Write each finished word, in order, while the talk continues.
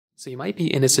So you might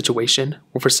be in a situation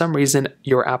where for some reason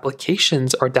your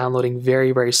applications are downloading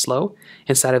very, very slow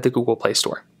inside of the Google Play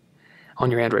Store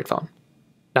on your Android phone.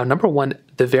 Now, number one,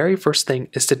 the very first thing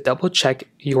is to double check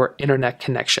your internet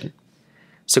connection.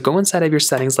 So go inside of your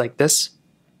settings like this,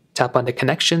 tap onto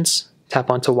connections,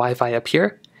 tap onto Wi-Fi up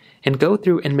here, and go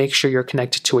through and make sure you're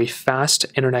connected to a fast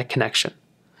internet connection.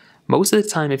 Most of the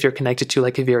time, if you're connected to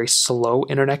like a very slow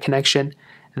internet connection,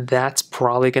 that's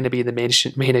probably going to be the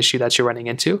main issue that you're running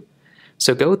into.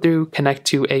 So go through, connect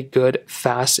to a good,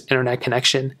 fast internet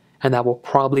connection, and that will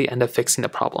probably end up fixing the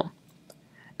problem.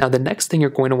 Now, the next thing you're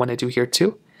going to want to do here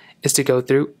too is to go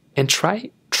through and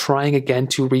trying again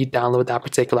to re-download that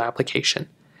particular application.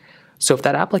 So if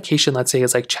that application, let's say,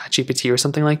 is like ChatGPT or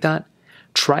something like that,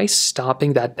 try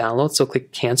stopping that download. So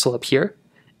click cancel up here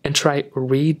and try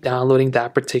re-downloading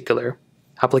that particular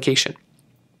application.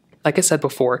 Like I said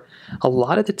before, a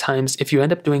lot of the times, if you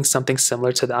end up doing something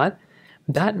similar to that,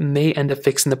 that may end up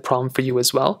fixing the problem for you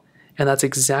as well. And that's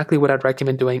exactly what I'd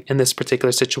recommend doing in this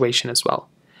particular situation as well.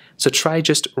 So try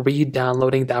just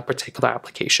re-downloading that particular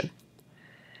application.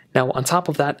 Now, on top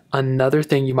of that, another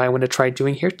thing you might want to try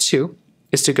doing here too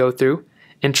is to go through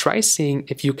and try seeing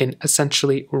if you can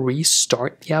essentially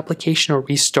restart the application or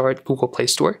restart Google Play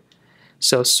Store.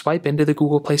 So swipe into the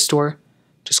Google Play Store,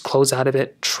 just close out of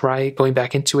it, try going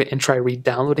back into it and try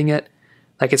re-downloading it.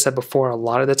 Like I said before, a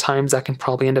lot of the times that can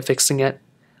probably end up fixing it.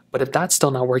 But if that's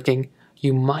still not working,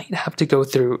 you might have to go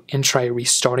through and try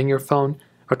restarting your phone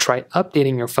or try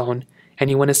updating your phone,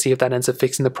 and you want to see if that ends up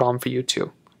fixing the problem for you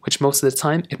too, which most of the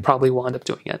time, it probably will end up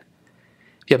doing it.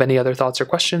 If you have any other thoughts or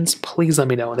questions, please let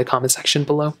me know in the comment section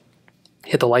below.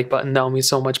 Hit the like button, that would mean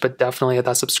so much, but definitely hit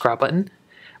that subscribe button.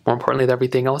 More importantly than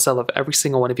everything else, I love every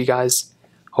single one of you guys.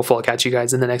 Hopefully I'll catch you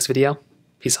guys in the next video.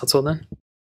 Peace out till then.